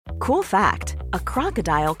Cool fact, a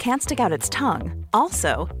crocodile can't stick out its tongue.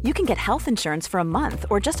 Also, you can get health insurance for a month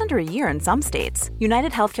or just under a year in some states.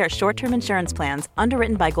 United Healthcare short-term insurance plans,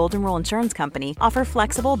 underwritten by Golden Rule Insurance Company, offer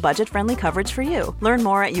flexible, budget-friendly coverage for you. Learn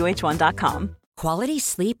more at uh1.com. Quality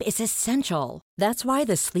sleep is essential. That's why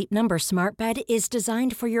the Sleep Number Smart Bed is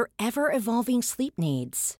designed for your ever-evolving sleep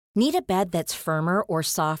needs. Need a bed that's firmer or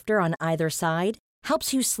softer on either side?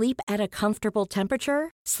 Helps you sleep at a comfortable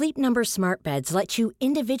temperature? Sleep Number Smart Beds let you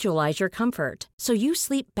individualize your comfort so you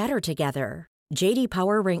sleep better together. J.D.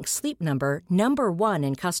 Power ranks Sleep Number number 1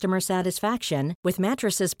 in customer satisfaction with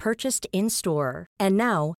mattresses purchased in-store. And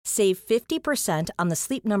now, save 50% on the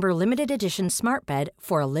Sleep Number Limited Edition Smart Bed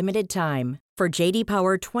for a limited time. For J.D.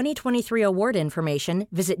 Power 2023 award information,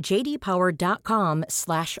 visit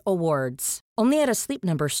jdpower.com/awards. Only at a Sleep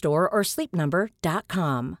Number store or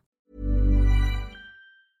sleepnumber.com.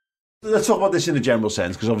 Let's talk about this in a general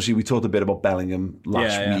sense, because obviously we talked a bit about Bellingham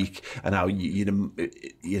last week and how you'd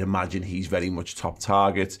imagine he's very much top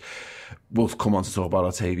target. We'll come on to talk about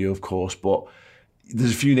Otavio, of course, but there's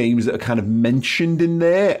a few names that are kind of mentioned in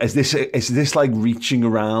there. Is this like reaching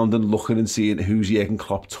around and looking and seeing who's Jurgen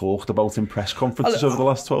Klopp talked about in press conferences over the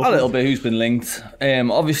last 12 months? A little bit who's been linked.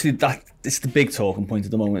 Obviously, that it's the big talking point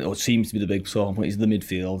at the moment, or it seems to be the big talking point, is the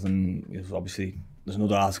midfield. And obviously, there's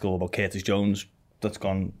another article about Curtis Jones that's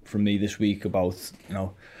gone from me this week about,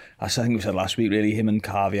 I think we said last week, really, him and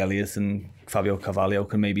Harvey Elliott and Fabio Carvalho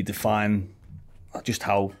can maybe define just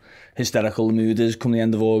how hysterical the mood is come the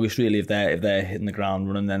end of August, really. If they're hitting the ground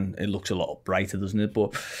running, then it looks a lot brighter, doesn't it?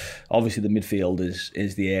 But obviously the midfield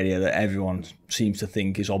is the area that everyone seems to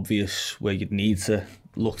think is obvious where you'd need to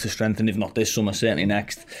look to strengthen, if not this summer, certainly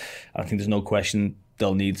next. I think there's no question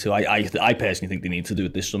they'll need to. I personally think they need to do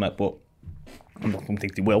it this summer, but I don't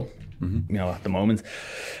think they will. At the moment.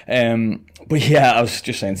 But yeah, I was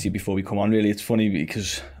just saying to you before we come on, really, it's funny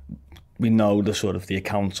because we know the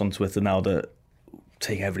accounts on Twitter now that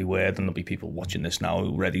take every word, and there'll be people watching this now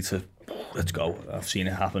who are ready to, let's go. I've seen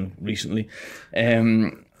it happen recently.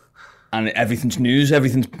 And everything's news,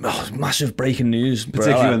 everything's massive breaking news.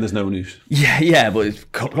 Particularly Barella. when there's no news. Yeah, but it's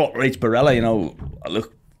what rates Barella,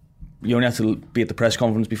 look, you only have to be at the press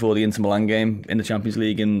conference before the Inter Milan game in the Champions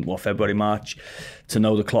League in February, March, to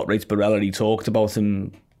know the Klopp rates Barella. He talked about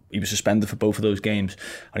him. He was suspended for both of those games,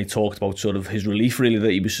 and he talked about sort of his relief, really, that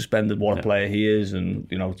he was suspended, what a player he is, and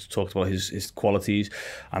talked about his qualities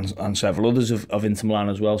and several others of Inter Milan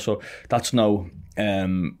as well. So that's it's no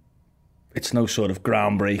sort of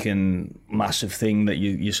groundbreaking massive thing that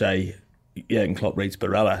you say. Jurgen Klopp rates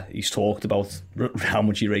Barella. He's talked about how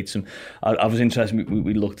much he rates him. I was interested.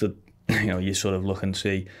 We looked at, you sort of look and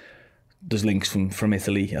see. There's links from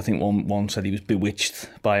Italy. I think one said he was bewitched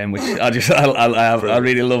by him, which I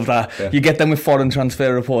really love that. Yeah. You get them with foreign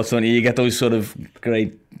transfer reports, don't you? You get those sort of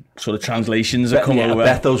great sort of translations that come over. I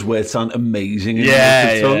bet those words sound amazing.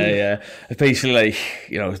 Yeah. Basically,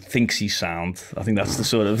 thinks he's sound. I think that's the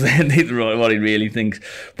sort of what he really thinks.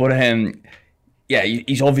 But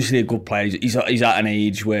he's obviously a good player. He's at an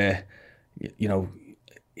age where,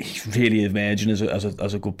 he's really emerging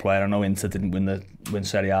as a good player. I know Inter didn't win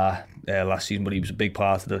Serie A last season, but he was a big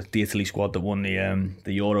part of the Italy squad that won the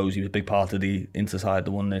Euros. He was a big part of the Inter side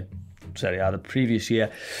that won the Serie A the previous year.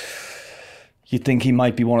 You'd think he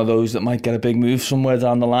might be one of those that might get a big move somewhere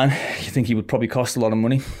down the line. You think he would probably cost a lot of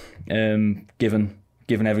money, given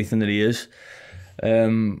everything that he is.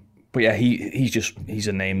 But yeah, he's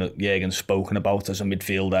a name that Jurgen's spoken about as a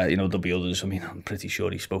midfielder. There'll be others. I mean, I'm pretty sure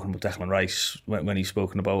he's spoken about Declan Rice when he's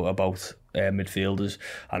spoken about midfielders.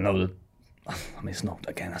 I know that. I mean,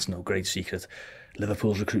 that's no great secret.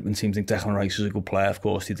 Liverpool's recruitment team think Declan Rice is a good player. Of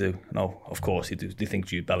course they do. No, of course they do. They think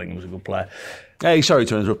Jude Bellingham was a good player. Hey, sorry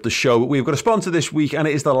to interrupt the show, but we've got a sponsor this week, and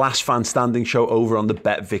it is the Last Fan Standing show over on the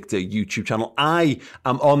Bet Victor YouTube channel. I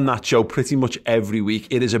am on that show pretty much every week.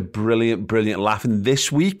 It is a brilliant, brilliant laugh. And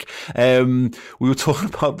this week, we were talking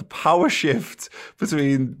about the power shift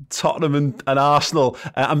between Tottenham and Arsenal.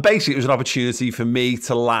 And basically, it was an opportunity for me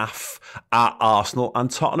to laugh at Arsenal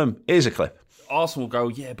and Tottenham. Here's a clip. Arsenal go,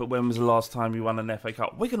 yeah, but when was the last time you won an FA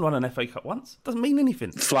Cup? Wigan won an FA Cup once. Doesn't mean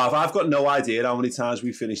anything. Flav, I've got no idea how many times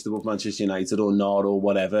we finished above Manchester United or not or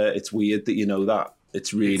whatever. It's weird that you know that.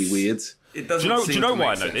 It's really weird. It doesn't do you know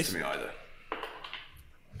why I know this? Either.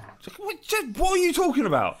 What are you talking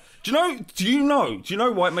about? Do you know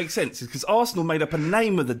why it makes sense? It's because Arsenal made up a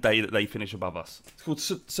name of the day that they finish above us. It's called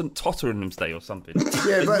St Tottenham's Day or something.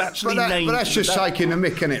 Yeah, but that's just taking the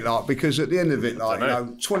mick, isn't it? Because at the end of it,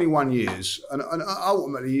 21 years, and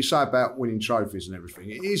ultimately you say about winning trophies and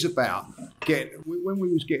everything. It is about when we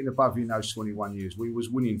was getting above you in those 21 years, we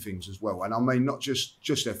was winning things as well. And I mean, not just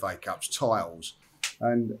FA Cups, titles.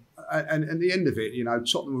 And at the end of it,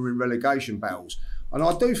 Tottenham were in relegation battles. And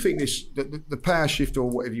I do think the power shift, or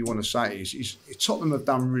whatever you want to say, is Tottenham have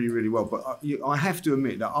done really, really well. But I have to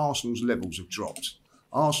admit that Arsenal's levels have dropped.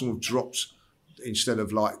 Arsenal have dropped instead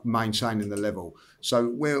of maintaining the level. So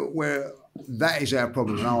where that is our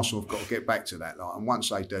problem, and Arsenal have got to get back to that. And once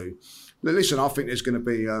they do, listen, I think there's going to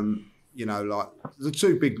be, the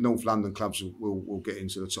two big North London clubs will get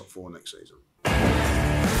into the top 4 next season.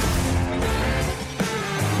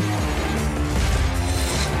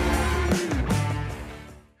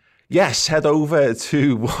 Yes, head over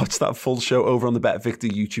to watch that full show over on the Bet Victor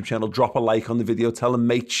YouTube channel. Drop a like on the video. Tell them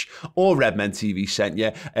Mate or Redmen TV sent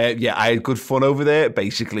you. I had good fun over there,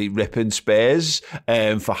 basically ripping Spurs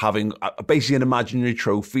for having basically an imaginary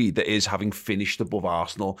trophy that is having finished above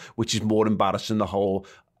Arsenal, which is more embarrassing than the whole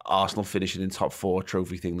Arsenal finishing in top 4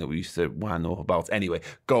 trophy thing that we used to wind up about. Anyway,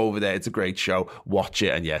 go over there. It's a great show. Watch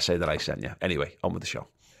it and say that I sent you. Anyway, on with the show.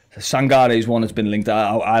 Sangare's one that's been linked.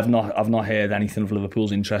 I've not heard anything of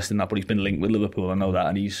Liverpool's interest in that, but he's been linked with Liverpool. I know that,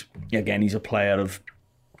 and he's a player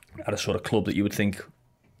at a sort of club that you would think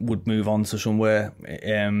would move on to somewhere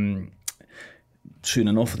soon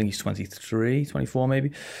enough. I think he's 23, 24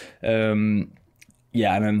 maybe. And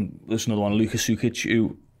then there's another one, Luka Sukic,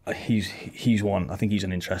 who he's one. I think he's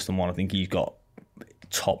an interesting one. I think he's got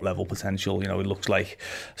top level potential. It looks like,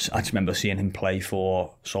 I just remember seeing him play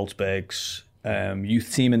for Salzburg's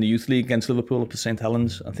youth team in the youth league against Liverpool up at St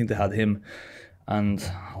Helens. I think they had him and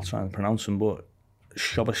I'll try and pronounce him, but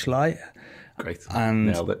Szoboszlai. Great.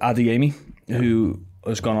 And Adeyemi, who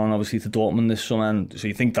has gone on obviously to Dortmund this summer. And so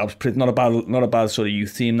you think that was not a bad sort of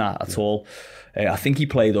youth team that at all. I think he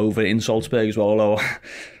played over in Salzburg as well, although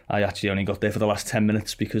I actually only got there for the last 10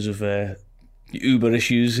 minutes because of Uber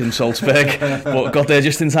issues in Salzburg, but got there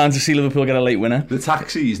just in time to see Liverpool get a late winner. The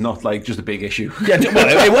taxi is not just a big issue. Yeah, well,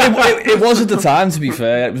 it was at the time. To be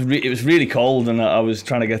fair, it was really cold, and I was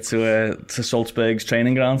trying to get to Salzburg's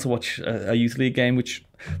training ground to watch a youth league game, which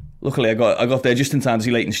luckily I got there just in time to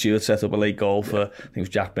see Leighton Stewart set up a late goal for, I think it was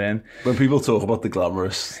Jack Byrne. When people talk about the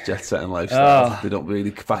glamorous jet-setting lifestyle, they don't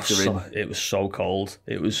really factor in. It was so cold.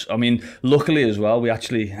 It was. I mean, luckily as well, we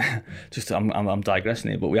actually I'm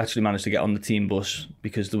digressing here, but we actually managed to get on the team bus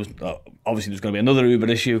because there was obviously there's going to be another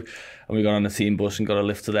Uber issue, and we got on the team bus and got a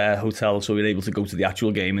lift to their hotel, so we were able to go to the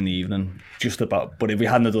actual game in the evening. But if we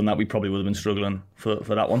hadn't done that, we probably would have been struggling for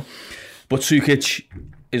that one. But Sukic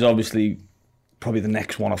is obviously probably the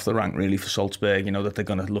next one off the rank really for Salzburg, that they're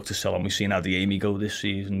going to look to sell on. We've seen Adeyemi go this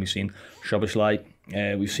season, we've seen Szoboszlai,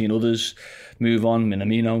 we've seen others move on,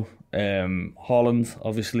 Minamino, Haaland,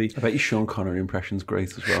 obviously. I bet your Sean Connery impression's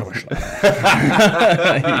great as well.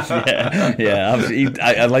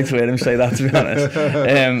 I'd like to hear him say that, to be honest.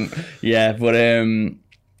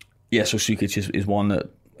 So Sukic is one that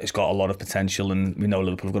has got a lot of potential, and we know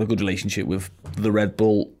Liverpool have got a good relationship with the Red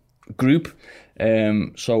Bull group,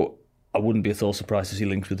 so I wouldn't be at all surprised to see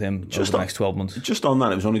links with him over the next 12 months. Just on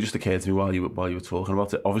that, it was only just occurred to me while you were talking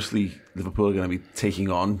about it. Obviously, Liverpool are going to be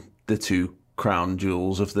taking on the 2 crown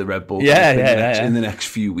jewels of the Red Bull in the next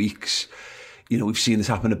few weeks. We've seen this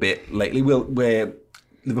happen a bit lately, where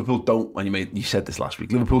Liverpool don't, and you said this last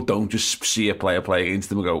week, Liverpool don't just see a player play against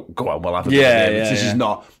them and go on, we'll have a This is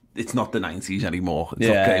not... It's not the 90s anymore. It's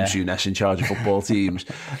not Graham Souness in charge of football teams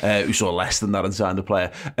who saw less than that and signed a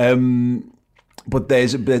player. But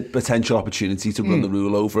there's a potential opportunity to run the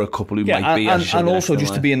rule over a couple who might be. And also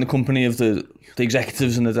just to be in the company of the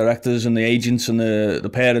executives and the directors and the agents and the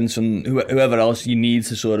parents and whoever else you need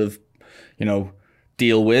to sort of,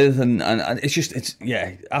 deal with. And it's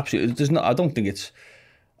absolutely. I don't think it's.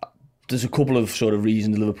 There's a couple of sort of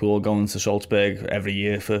reasons Liverpool are going to Salzburg every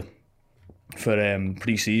year for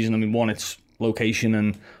pre-season. I mean, one, it's location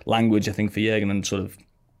and language, I think, for Jurgen, and sort of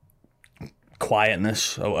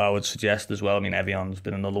quietness, I would suggest as well. I mean, Evian's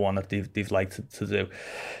been another one that they've liked to do.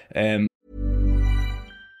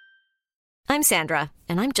 I'm Sandra,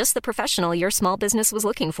 and I'm just the professional your small business was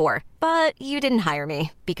looking for. But you didn't hire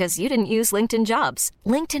me because you didn't use LinkedIn Jobs.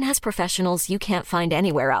 LinkedIn has professionals you can't find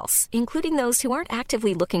anywhere else, including those who aren't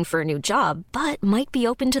actively looking for a new job, but might be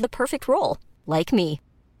open to the perfect role, like me.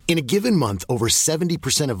 In a given month, over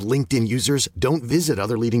 70% of LinkedIn users don't visit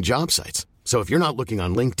other leading job sites. So if you're not looking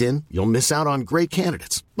on LinkedIn, you'll miss out on great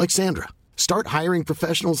candidates like Sandra. Start hiring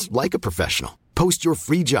professionals like a professional. Post your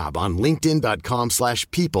free job on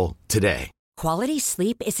linkedin.com/people today. Quality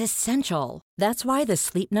sleep is essential. That's why the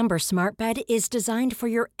Sleep Number Smart Bed is designed for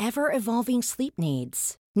your ever-evolving sleep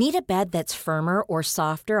needs. Need a bed that's firmer or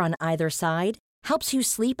softer on either side? Helps you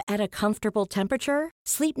sleep at a comfortable temperature?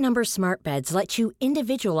 Sleep Number Smart Beds let you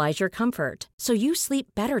individualize your comfort so you sleep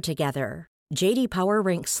better together. JD Power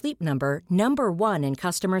ranks Sleep Number number 1 in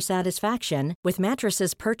customer satisfaction with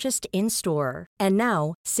mattresses purchased in-store. And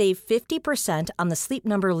now, save 50% on the Sleep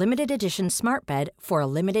Number Limited Edition Smart Bed for a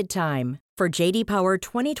limited time. For JD Power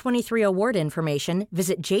 2023 award information,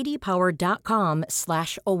 visit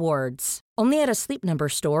jdpower.com/awards. Only at a Sleep Number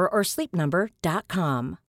store or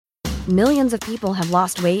sleepnumber.com. Millions of people have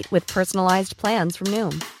lost weight with personalized plans from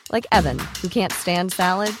Noom. Like Evan, who can't stand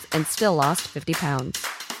salads and still lost 50 pounds.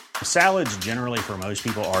 Salads generally for most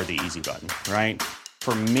people are the easy button, right?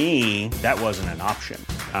 For me, that wasn't an option.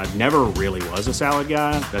 I never really was a salad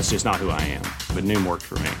guy. That's just not who I am. But Noom worked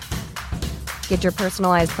for me. Get your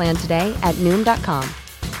personalized plan today at Noom.com.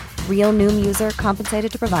 Real Noom user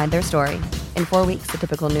compensated to provide their story. In 4 weeks, the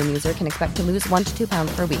typical Noom user can expect to lose 1 to 2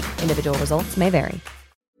 pounds per week. Individual results may vary.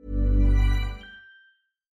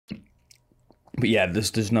 But yeah,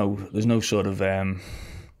 there's no sort of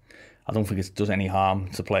I don't think it does any harm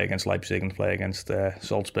to play against Leipzig and play against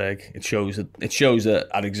Salzburg. It shows that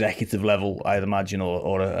at executive level, I'd imagine,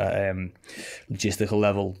 or a logistical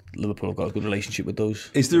level, Liverpool have got a good relationship with those.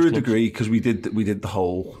 Is there those a clubs. degree, because we did the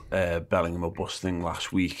whole Bellingham or bust thing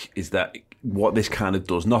last week, is that what this kind of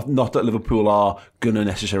does? Not that Liverpool are going to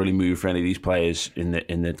necessarily move for any of these players in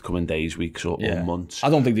the coming days, weeks, or months. I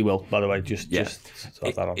don't think they will. By the way, just to have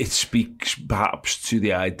that on. It speaks perhaps to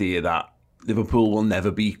the idea that Liverpool will never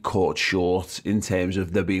be caught short in terms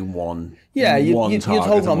of there being one. Yeah, you'd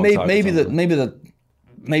hope not. Maybe that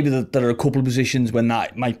there are a couple of positions when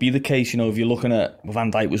that might be the case. You know, if you're looking at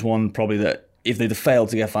Van Dijk was one, probably that if they'd have failed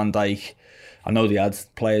to get Van Dijk, I know they had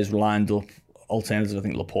players lined up, alternatives. I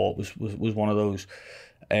think Laporte was one of those.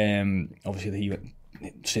 Obviously,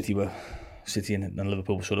 City and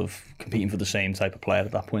Liverpool were sort of competing for the same type of player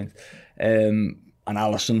at that point. And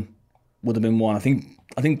Alisson would have been one. I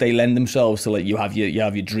think they lend themselves to, like, you have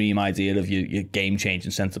your dream idea of your game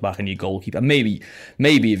changing centre back and your goalkeeper. And maybe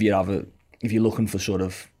if you're looking for sort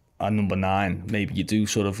of a number 9, maybe you do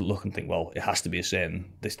sort of look and think, well, it has to be it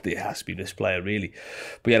has to be this player really.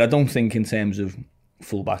 But yeah, I don't think in terms of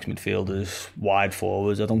full-backs, midfielders, wide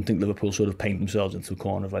forwards, I don't think Liverpool sort of paint themselves into a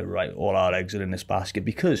corner of like, right, all our eggs are in this basket,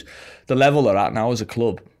 because the level they're at now as a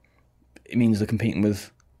club, it means they're competing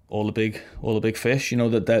with all the big fish. You know,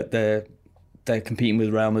 that they're competing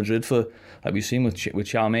with Real Madrid for, like we've seen with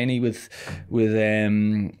Tchouaméni,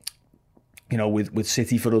 with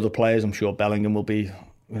City for other players. I'm sure Bellingham will be,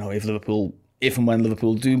 you know, if and when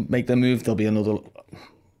Liverpool do make their move, there'll be another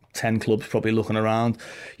 10 clubs probably looking around.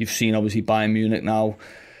 You've seen obviously Bayern Munich now.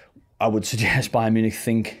 I would suggest Bayern Munich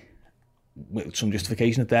think with some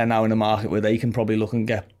justification that they're now in a market where they can probably look and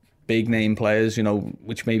get big name players, you know,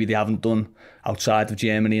 which maybe they haven't done outside of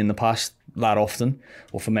Germany in the past that often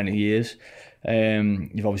or for many years.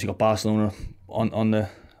 You've obviously got Barcelona on the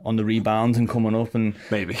rebound and coming up, and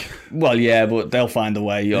maybe. Well, yeah, but they'll find a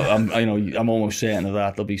way. I'm almost certain of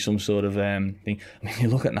that. There'll be some sort of thing. I mean, you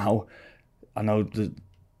look at now. I know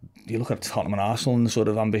you look at Tottenham and Arsenal and the sort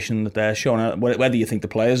of ambition that they're showing. Whether you think the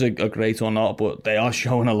players are great or not, but they are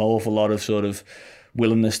showing an awful lot of sort of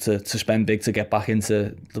willingness to spend big to get back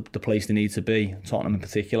into the place they need to be. Tottenham in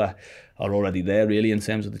particular are already there really in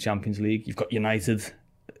terms of the Champions League. You've got United,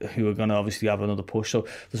 who are going to obviously have another push. So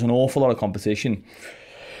there's an awful lot of competition.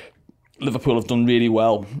 Liverpool have done really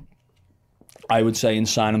well, I would say, in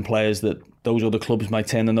signing players that those other clubs might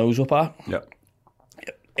turn their nose up at. Yeah.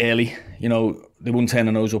 Early, you know, they wouldn't turn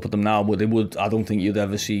their nose up at them now, but they would. I don't think you'd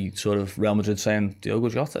ever see sort of Real Madrid saying, Diogo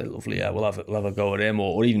Jota, lovely, yeah, we'll have a go at him,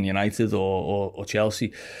 or even United or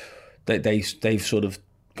Chelsea. They've sort of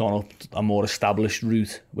gone up a more established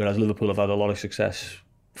route, whereas Liverpool have had a lot of success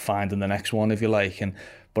finding the next one, if you like.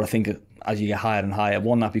 But I think as you get higher and higher,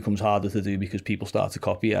 one, that becomes harder to do because people start to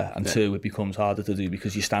copy you, and two, it becomes harder to do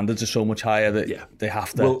because your standards are so much higher that they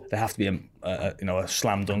have to be a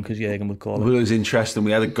slam dunk, as Jürgen would call it. Well, it was interesting.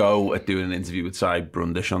 We had a go at doing an interview with Cy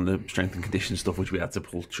Brundish on the strength and condition stuff, which we had to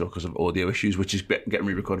pull because of audio issues, which is getting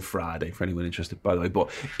re-recorded Friday for anyone interested, by the way. But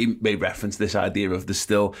it made reference to this idea of there's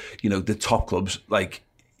still, you know, the top clubs, like,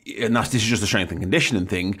 and this is just a strength and conditioning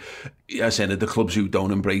thing. I said that the clubs who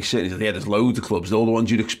don't embrace it, he said, yeah, there's loads of clubs, all the ones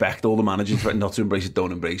you'd expect, all the managers not to embrace it,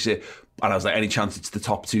 don't embrace it. And I was like, any chance it's the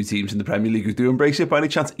top 2 teams in the Premier League who do embrace it by any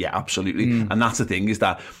chance? Yeah, absolutely. And that's the thing, is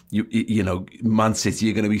that you know, Man City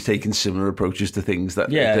are going to be taking similar approaches to things that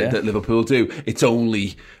Liverpool do. It's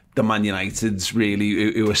only the Man Uniteds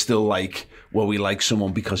really who are still like, well, we like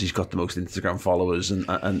someone because he's got the most Instagram followers and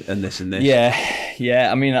this and this. Yeah.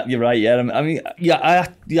 I mean, you're right. Yeah, I mean, you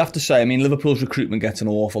have to say, I mean, Liverpool's recruitment gets an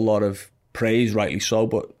awful lot of praise, rightly so.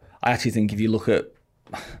 But I actually think if you look at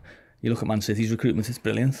you look at Man City's recruitment, it's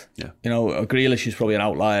brilliant. Yeah. You know, Grealish is probably an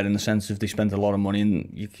outlier in the sense of they spent a lot of money and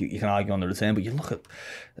you can argue on the return, but you look at,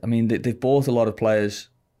 I mean, they've bought a lot of players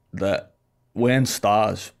that weren't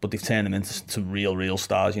stars, but they've turned them into real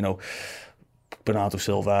stars. You know, Bernardo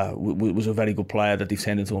Silva was a very good player that they've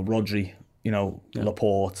turned into a Rodri, you know,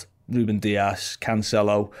 Laporte, Ruben Dias,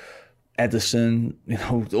 Cancelo, Ederson, you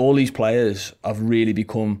know, all these players have really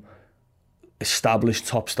become established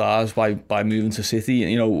top stars by moving to City,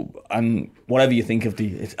 you know, and whatever you think of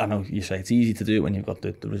I know you say it's easy to do it when you've got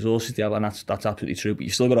the resources to have, and that's absolutely true, but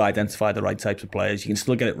you've still got to identify the right types of players. You can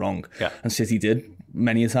still get it wrong, and City did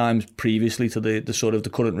many a times previously to the sort of the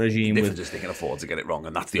current regime. The difference is they can afford to get it wrong,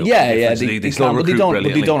 and that's the only difference. They still recruit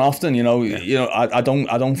brilliantly. But they don't often, you know. You know, I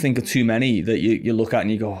don't think of too many that you look at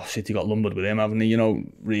and you go, oh, City got lumbered with him, haven't they? You know,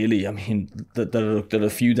 really. I mean, there are a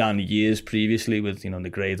few down the years previously with, you know,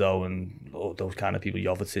 Negredo and those kind of people,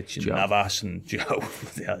 Jovetic and Navas and Joe.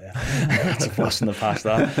 That's a blast in the past,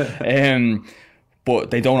 that. But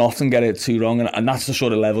they don't often get it too wrong, and that's the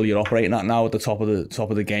sort of level you're operating at now, at the top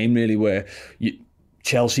of the game, really, where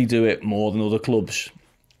Chelsea do it more than other clubs,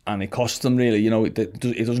 and it costs them, really. You know, it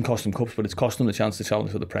doesn't cost them cups, but it's cost them the chance to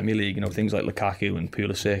challenge for the Premier League. You know, things like Lukaku and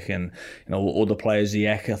Pulisic, and, you know, other players.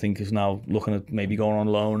 Ziyech, I think, is now looking at maybe going on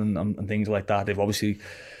loan and things like that. They've obviously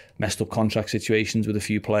messed up contract situations with a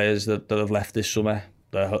few players that have left this summer.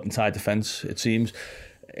 The entire defence, it seems.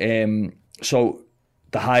 So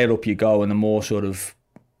the higher up you go, and the more you're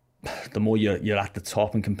at the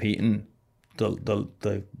top and competing,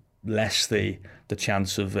 the less the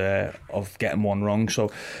chance of getting one wrong.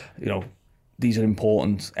 So, you know, these are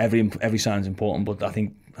important. Every sign's important, but I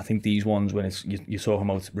think these ones, when it's you're talking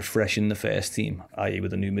about refreshing the first team, i.e.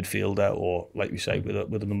 with a new midfielder, or like we say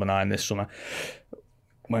with a number 9 this summer,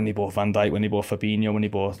 when they bought Van Dijk, when they bought Fabinho, when they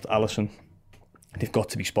bought Alisson, they've got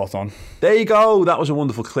to be spot on. There you go. That was a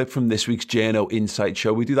wonderful clip from this week's Journo Insight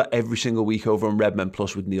Show. We do that every single week over on Red Men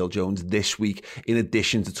Plus with Neil Jones. This week, in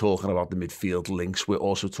addition to talking about the midfield links, we're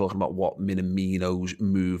also talking about what Minamino's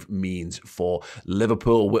move means for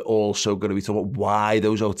Liverpool. We're also going to be talking about why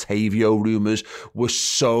those Otavio rumours were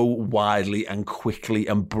so widely and quickly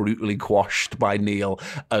and brutally quashed by Neil,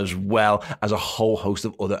 as well as a whole host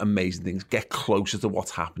of other amazing things. Get closer to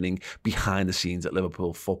what's happening behind the scenes at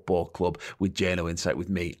Liverpool Football Club with Journo Insight with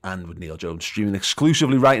me and with Neil Jones, streaming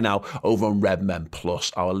exclusively right now over on Red Men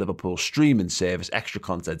Plus, our Liverpool streaming service. Extra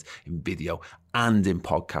content in video and in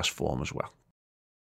podcast form as well.